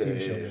 Yeah, TV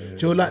show?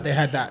 Do you know, like they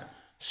had that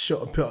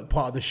show, part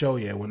of the show,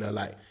 when they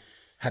like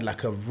had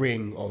like a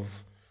ring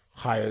of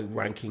higher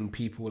ranking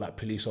people like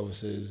police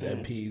officers,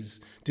 MPs,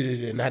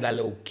 and had that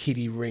little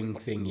kiddie ring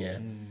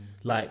thing,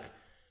 like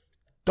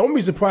don't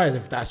be surprised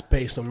if that's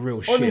based on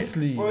real shit.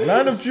 Honestly, Bro,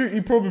 Line it's- of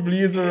Duty probably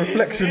is a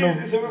reflection of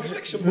It's a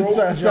reflection, the bro.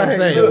 society what I'm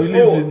saying? that we Look,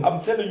 live in. bro, I'm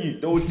telling you,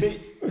 they will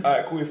take.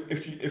 Alright, cool.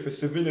 If a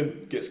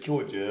civilian gets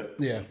killed,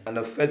 Yeah. and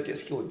a Fed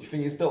gets killed, do you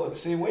think it's dealt with the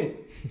same way?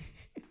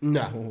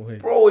 Nah.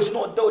 Bro, it's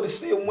not dealt the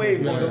same way,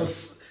 bro. Yeah.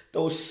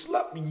 They'll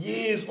slap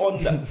years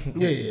on that.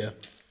 Yeah.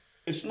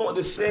 It's not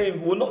the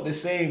same. We're not the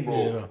same,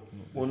 bro. Yeah.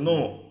 We're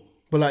not.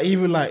 But like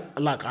even like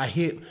I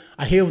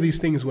hear of these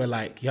things where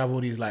like you have all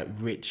these like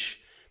rich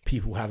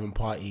people having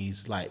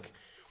parties like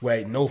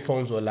where no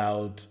phones are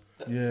allowed,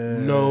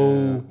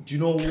 no Do you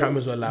know what,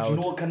 cameras are allowed. Do you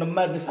know what kind of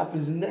madness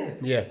happens in there?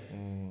 Yeah,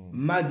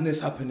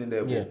 Madness happening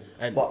there, bro. Yeah,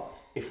 and- but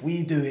if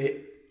we do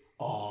it,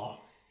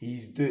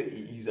 he's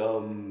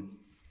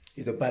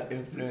a bad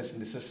influence in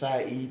the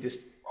society.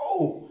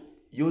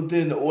 You're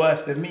doing it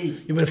worse than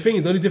me. yeah. But the thing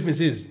is, the only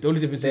difference is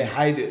They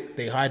hide it.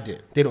 They hide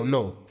it. They don't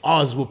know.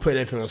 Ours will put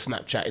everything on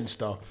Snapchat,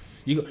 Insta.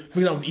 For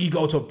example, you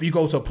go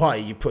to a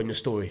party, you put in your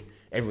story,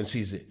 everyone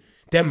sees it.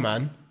 Them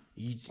man,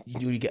 you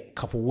only get a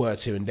couple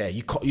words here and there.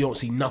 You don't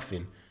see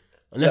nothing.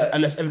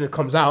 Unless everything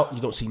comes out, you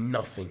don't see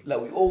nothing.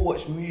 Like we all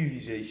watch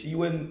movies, yeah. You see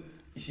when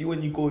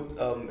you go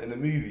in the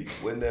movies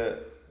when the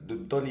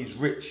Donnie's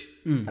rich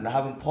and they're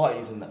having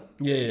parties and that.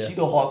 Yeah, You yeah. see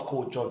the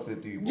hardcore drugs they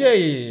do. Bro.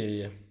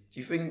 Yeah. Do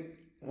you think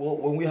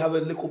when we have a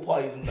little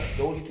parties and that,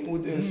 the only thing we're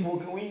doing is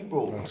smoking weed,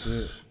 bro?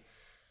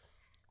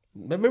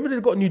 Remember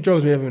they've got new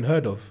drugs we haven't even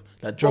heard of.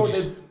 Like Bro,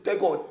 drugs. they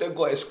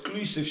got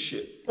exclusive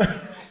shit.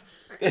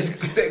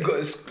 they got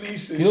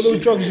exclusive. You know those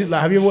shit. drugs?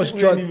 Like, have you ever watched We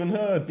ain't Drug? even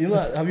heard. You know,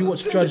 like, have you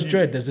watched Judge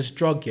Dredd? There's this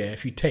drug, yeah.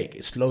 If you take,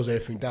 it slows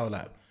everything down.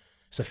 Like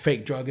it's a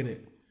fake drug, innit?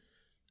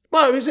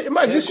 It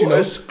might They exist, you got know.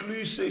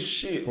 exclusive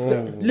shit.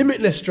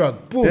 Limitless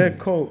drug. Boom. Their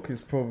coke is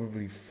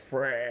probably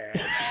fresh.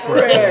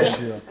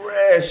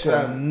 Fresh.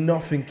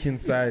 Nothing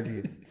inside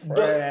it.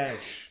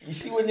 Fresh. You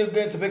see when you're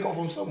going to pick up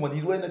from someone,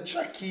 he's wearing a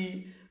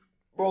trackie.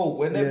 Bro,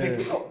 when they're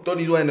picking up,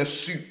 Donnie's wearing a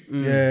suit.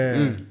 Yeah.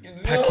 You know what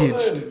I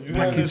Packaged. mean?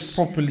 Packaged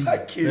properly.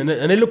 Packaged. And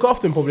they look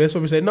after him probably. That's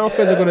what we say. No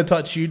feds are gonna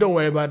touch you. Don't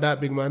worry about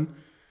that, big man.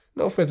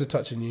 No feds are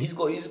touching you. He's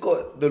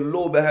got the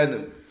law behind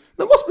him.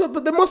 There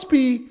must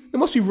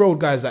be road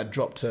guys that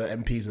drop to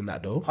MPs and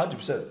that though.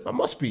 100%. There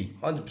must be.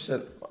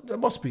 100%. There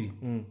must be.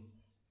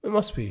 There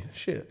must be.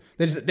 Shit.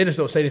 They just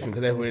don't say anything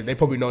because they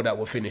probably know that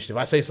we're finished. If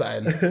I say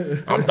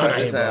something, I'm done at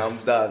here, bro.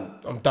 I'm done.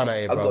 I'm done at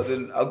here, I bro.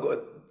 got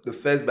the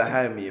feds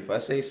behind me. If I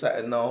say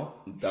something now,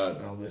 I'm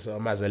done. So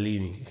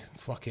Mazzolini.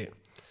 Fuck it.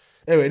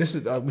 Anyway, this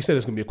is we said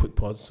it's gonna be a quick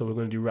pod, so we're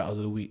gonna do rattles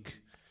of the week.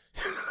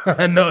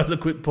 I know it's a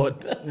quick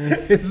pod.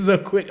 This is a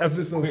quick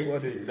episode.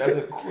 Quick thing. That's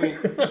a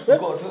quick. We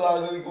got to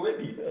the week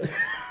already.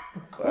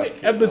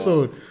 Quick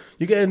episode.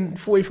 You're getting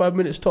 45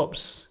 minutes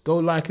tops. Go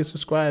like and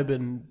subscribe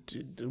and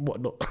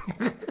whatnot.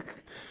 Do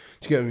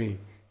you get me?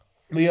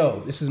 But yo,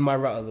 this is my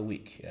rattle of the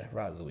week. Yeah,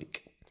 rattle of the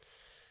week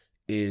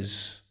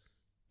is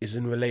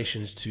in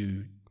relations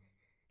to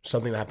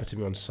something that happened to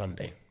me on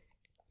Sunday.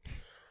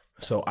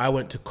 So I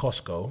went to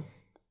Costco.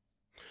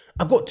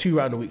 I've got two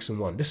rattle of the weeks in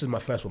one. This is my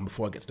first one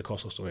before I get to the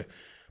Costco story.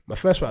 My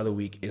first rattle of the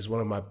week is one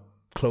of my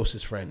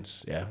closest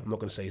friends. Yeah, I'm not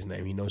going to say his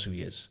name. He knows who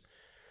he is.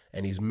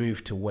 And he's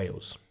moved to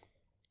Wales.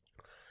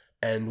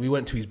 And we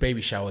went to his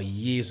baby shower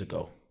years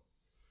ago.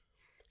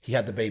 He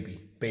had the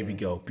baby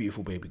girl,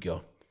 beautiful baby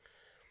girl.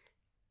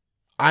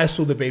 I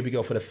saw the baby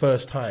girl for the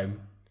first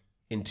time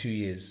in 2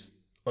 years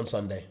on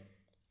Sunday.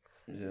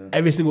 Yeah.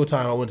 Every single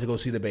time I went to go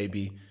see the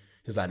baby,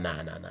 he's like, nah,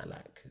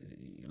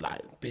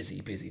 like busy.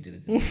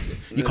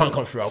 You can't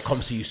come through, I'll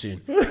come see you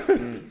soon.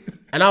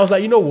 And I was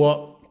like, you know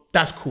what?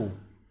 That's cool.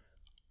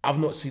 I've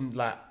not seen,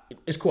 like,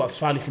 it's cool, I've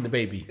finally seen the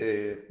baby.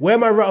 Yeah. Where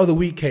my rattle of the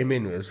week came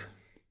in was,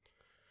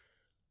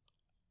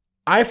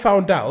 I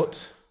found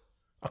out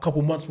a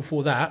couple months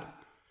before that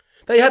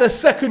he had a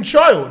second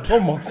child. Oh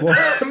my God.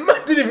 Man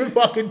didn't even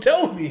fucking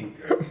tell me.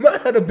 Man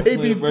had a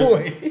baby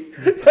boy.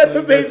 Had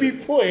a baby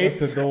boy. I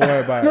said, don't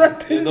worry about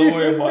it. Don't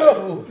worry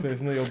about it. So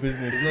it's not your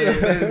business.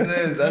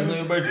 That's not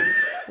your budget.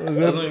 Is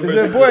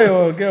it a boy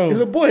or a girl? He's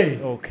a boy.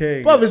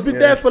 Okay. Bruv, it's been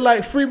there for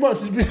like 3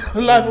 months. It's been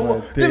alive. Oh my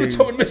They never days.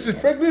 told me Mrs.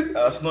 pregnant.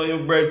 That's not your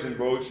budget,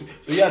 bro. So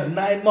you had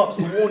 9 months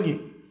to warn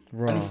you.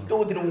 And he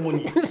still didn't warn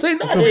you. Say It's a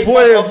nothing.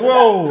 boy as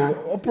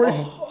well.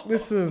 Operation.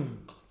 Listen.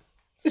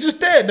 It's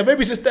just there. The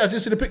baby's just there. I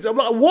just see the picture. I'm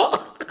like,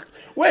 what?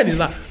 When? He's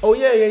like, oh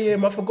yeah.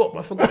 I forgot.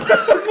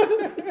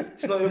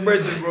 It's not your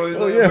budget, bro. It's Oh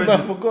not your yeah, I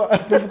budget. forgot.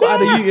 I forgot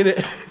how to eat in it.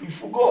 You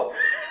forgot.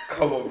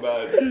 Come on,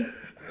 man.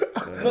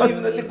 Not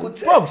even a little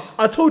text. Bruv,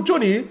 I told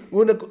Johnny,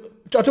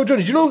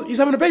 do you know he's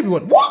having a baby? He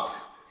went, what?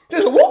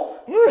 There's a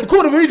what? He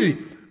called him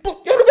immediately.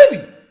 But you having a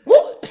baby?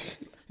 What?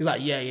 He's like,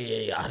 yeah.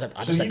 I had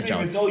a So he second didn't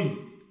child. even tell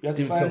you. You had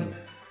to Didn't tell find. me.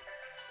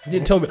 He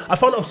didn't tell me. I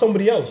found out of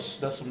somebody else.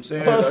 That's what I'm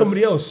saying. I found out of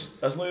somebody else.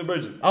 That's not your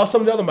budget. I asked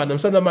some of the other man.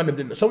 Some of the man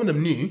didn't know. Some of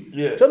them knew.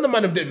 Yeah. Some of the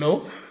man didn't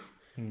know.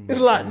 It's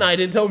like, nah, he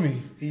didn't tell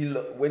me.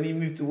 When he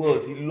moved to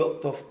Wales, he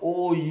locked off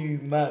all you,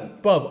 man.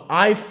 Bruv,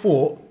 I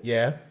thought,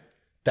 yeah,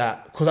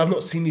 that because I've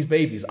not seen these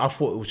babies, I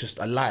thought it was just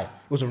a lie. It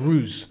was a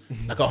ruse,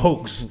 like a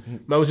hoax.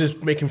 Man was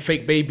just making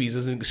fake babies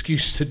as an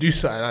excuse to do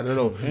something. I don't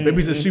know. Maybe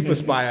he's a super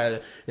spy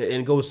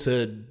and goes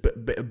to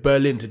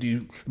Berlin to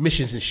do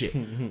missions and shit.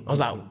 I was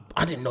like,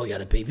 I didn't know you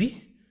had a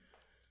baby.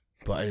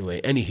 But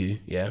anyway, anywho,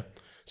 yeah.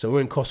 So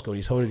we're in Costco and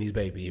he's holding his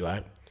baby,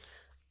 right?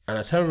 And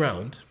I turn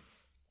around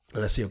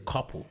and I see a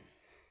couple,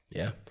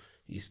 yeah.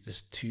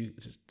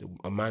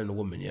 A man and a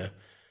woman, yeah,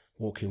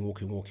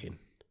 walking.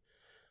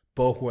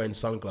 Both wearing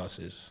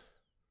sunglasses,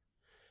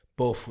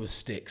 both with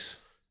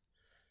sticks.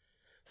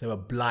 They were a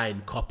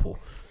blind couple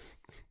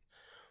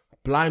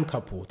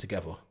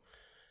together.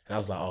 And I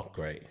was like, oh,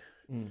 great.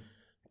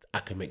 I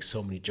can make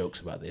so many jokes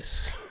about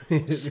this.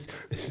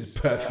 This is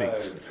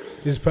perfect.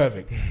 This is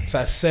perfect.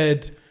 So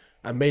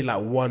I made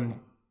like one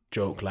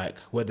joke, like,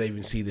 where they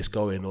even see this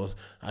going? Or,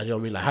 you know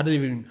what I mean? Like, how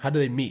did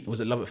they meet? Was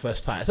it love at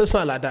first sight? So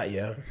something like that,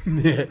 yeah.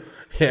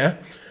 Yeah.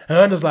 And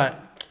I was like,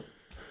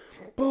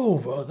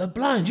 bro, they're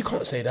blind. You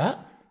can't say that.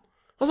 I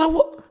was like,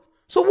 what?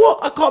 So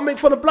what? I can't make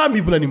fun of blind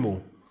people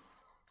anymore.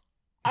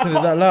 Said it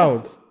that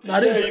loud. No,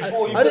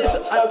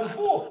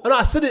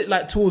 I said it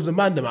like towards the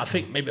man. I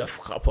think maybe I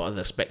put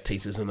other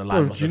spectators in the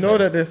line. Bro, do you know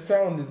that their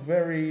sound is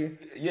very,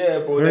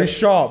 bro, very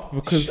sharp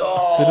because they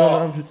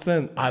don't have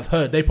sense. I've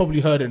heard they probably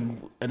heard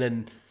and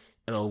then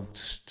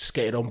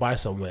skated on by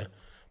somewhere.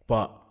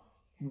 But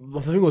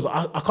the thing was,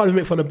 I can't even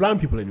make fun of blind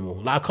people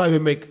anymore. Like I can't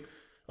even make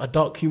a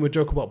dark humor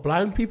joke about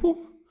blind people.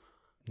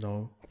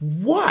 No.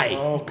 Why?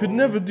 You could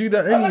never do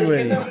that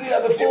anyway. You never do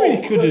that before.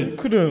 You couldn't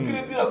do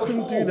that before.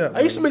 Couldn't do that. I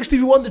used to make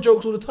Stevie Wonder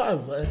jokes all the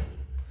time, man.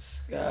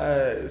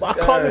 Guys, But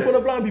I can't make fun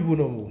of blind people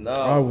no more. No,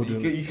 I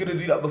wouldn't. You couldn't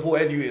do that before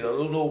anyway. I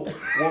don't know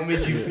what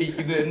made you think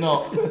you did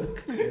not.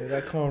 Yeah,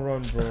 that can't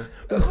run, bro.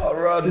 I can't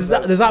run. Does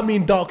that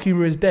mean dark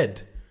humor is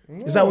dead?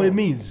 No. Is that what it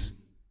means?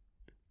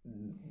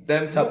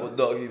 Them type of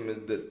dark humor is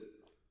dead.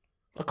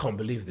 I can't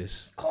believe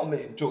this. Can't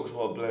make jokes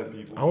about blind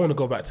people. I want to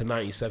go back to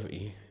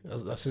 1970.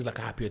 That seems like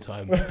a happier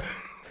time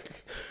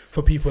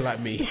for people like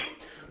me.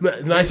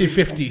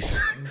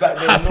 1950s. Back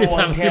then, Happy no one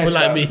time for cared people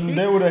like about- me.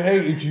 They would have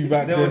hated you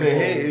back They then. would have bro.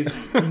 hated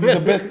you. This is the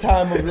best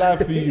time of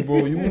life for you, bro.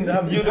 You wouldn't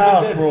have this You'd have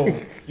house, been bro.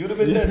 dead. You'd have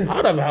been dead.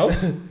 I'd have a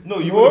house. No,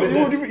 you would have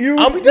been dead.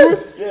 I'll be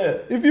dead. Yeah.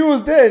 If you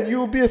was dead, you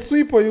would be a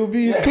sweeper. You would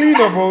be a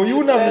cleaner, bro. You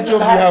wouldn't have the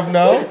job you have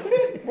now,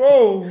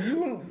 bro.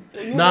 You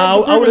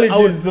Nah, I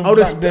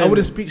would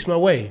have speeched my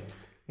way.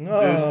 This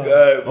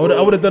guy, bro.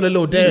 I would have done a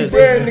little dance.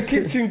 We're in the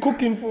kitchen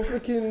cooking for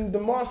freaking the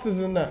masters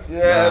and that.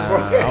 Yeah,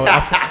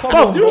 bro.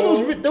 Bro, you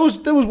know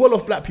there was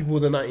well-off black people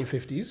in the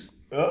 1950s.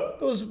 There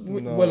was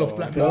well-off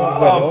black people.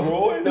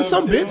 Bro. There's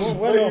some bits.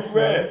 Very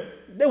rare.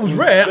 That was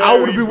rare. I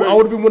would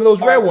have been one of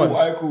those rare ones.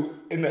 Alright, cool.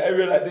 In an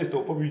area like this,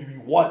 there'll probably be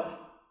one.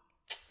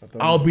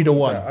 I'll be the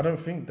one. I don't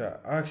think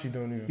that. I actually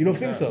don't even. You don't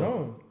think that. so?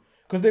 No.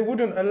 Because they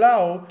wouldn't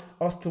allow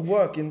us to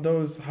work in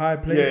those high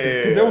places. Yeah,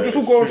 Because they would just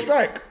all it's go on true.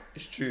 strike.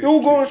 It's true. They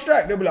all go on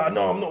strike. They'll be like,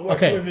 no, I'm not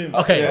working with him.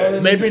 Okay.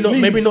 Let's Maybe just not.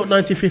 leave. Maybe not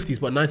 1950s,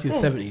 but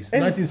 1970s.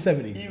 And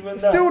 1970s. Even that.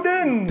 Still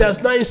then. That's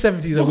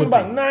 1970s. Talking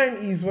about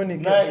 90s when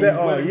it got 90s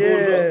better. when it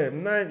Yeah,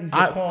 goes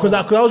 90s. Because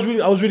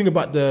I was reading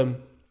about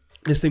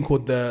this thing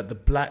called the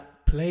Black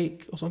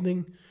Plague or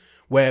something,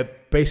 where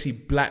basically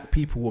black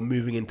people were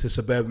moving into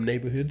suburban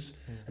neighborhoods,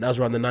 and that was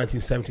around the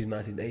 1970s,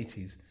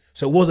 1980s.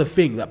 So it was a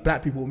thing that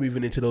black people were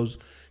moving into those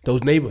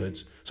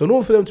neighborhoods. So in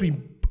order for them to be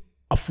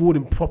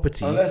affording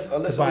property, Unless to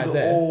it was buy an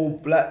there,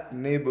 old black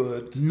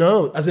neighborhood.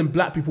 no, as in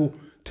black people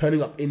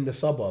turning up in the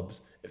suburbs.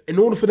 In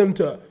order for them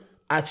to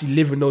actually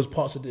live in those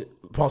parts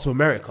of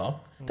America,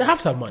 they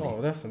have to have money. Oh,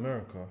 that's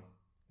America.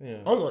 Yeah.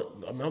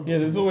 There's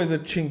There's always a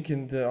chink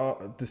in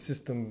the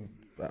system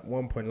at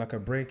one point, like a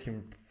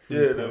breaking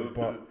through.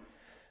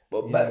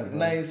 But back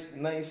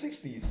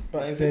 1960s.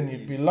 Back then,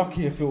 you'd be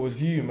lucky if it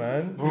was you,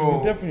 man. Bro. You'd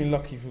be definitely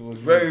lucky if it was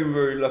you. Very,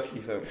 very lucky,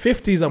 fam.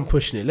 50s, I'm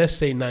pushing it. Let's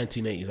say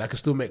 1980s. I can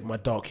still make my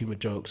dark humor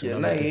jokes. Yeah,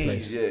 And I'm in a good 1980s.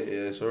 place. Yeah,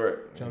 it's alright.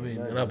 Do you know what I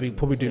mean? And I'll be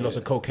probably doing lots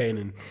of cocaine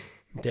and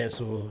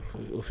dancing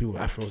with people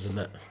with afros and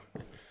that.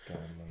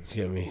 You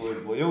get me?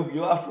 Well,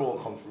 your afro will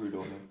come through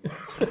though,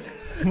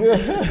 man.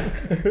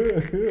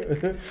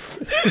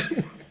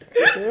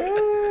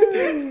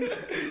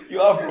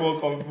 Your afro will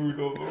come through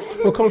though, bro.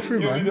 Well, come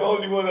through, You'll be man. the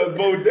only one that's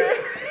bold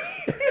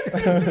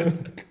there.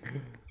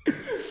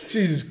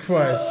 Jesus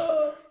Christ.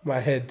 My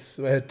head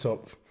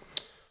top.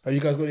 Have you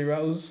guys got any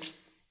rattles?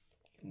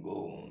 Go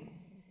on.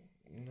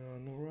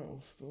 No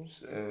rattles still.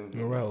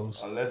 No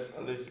rattles. Unless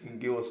you can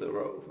give us a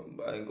rattle, fam.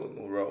 But I ain't got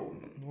no rattle,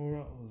 man. No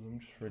rattles. I'm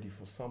just ready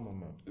for summer,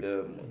 man.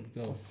 Yeah, man.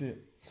 That's it.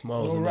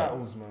 Smiles No and that.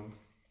 rattles, man.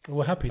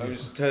 We're happy I'm this.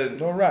 just telling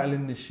No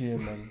rattling this year,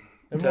 man.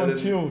 Everyone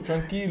chill,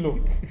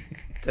 tranquilo.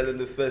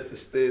 the feds to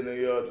stay in the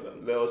yard,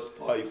 fam. Let us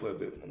party for a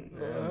bit, man.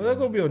 They're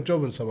gonna be on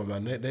job in summer,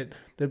 man. They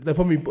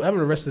probably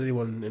haven't arrested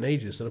anyone in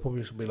ages, so they'll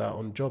probably just be like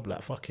on job.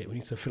 Like, fuck it, we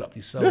need to fill up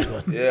these cells,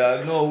 man. Yeah,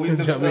 I know. We Do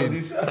you know what I mean?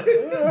 these.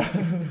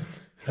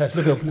 Let's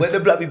look up. Where the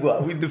black people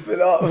are, we the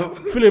fill out.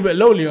 Feeling a bit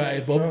lonely right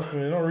here, Bob. Trust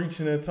me, they're not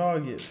reaching their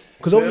targets.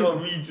 Because They're not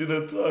reaching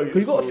the target.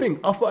 you got to think.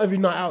 I thought every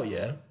night out,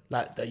 yeah,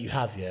 like that you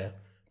have, yeah,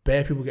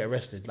 bare people get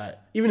arrested. Like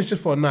even if it's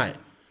just for a night,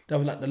 they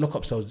have like the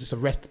lock-up cells, just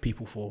arrest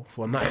people for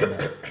a night. And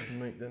that. Just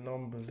make the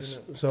numbers,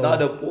 innit? So Nah,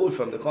 they're bored,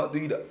 fam. They can't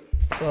do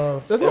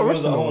that. there's no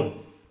arresting at no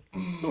home.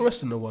 one. No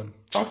arresting no one.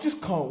 I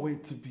just can't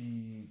wait to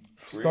be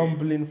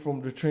stumbling from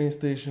the train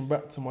station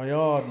back to my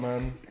yard,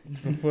 man.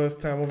 The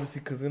first time,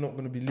 obviously, because they're not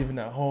going to be living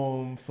at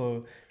home.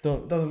 So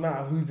it doesn't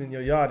matter who's in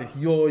your yard. It's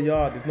your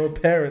yard. There's no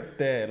parents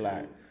there.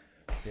 Like,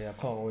 yeah, I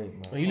can't wait,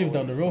 man. You live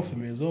down the road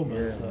from me as well,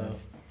 man. Yeah, so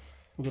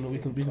man. we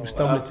can be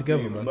stumbling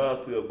together, man.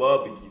 Might do a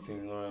barbecue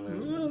thing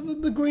around there.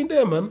 The green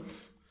there, man.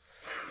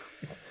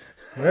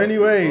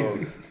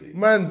 Anyway,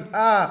 man's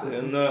out.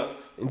 And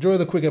Enjoy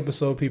the quick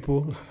episode,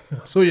 people.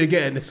 That's all you're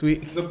getting this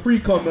week. The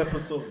pre-com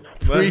episode.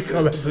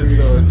 Pre-com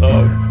episode.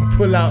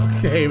 Pull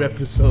out game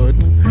episode.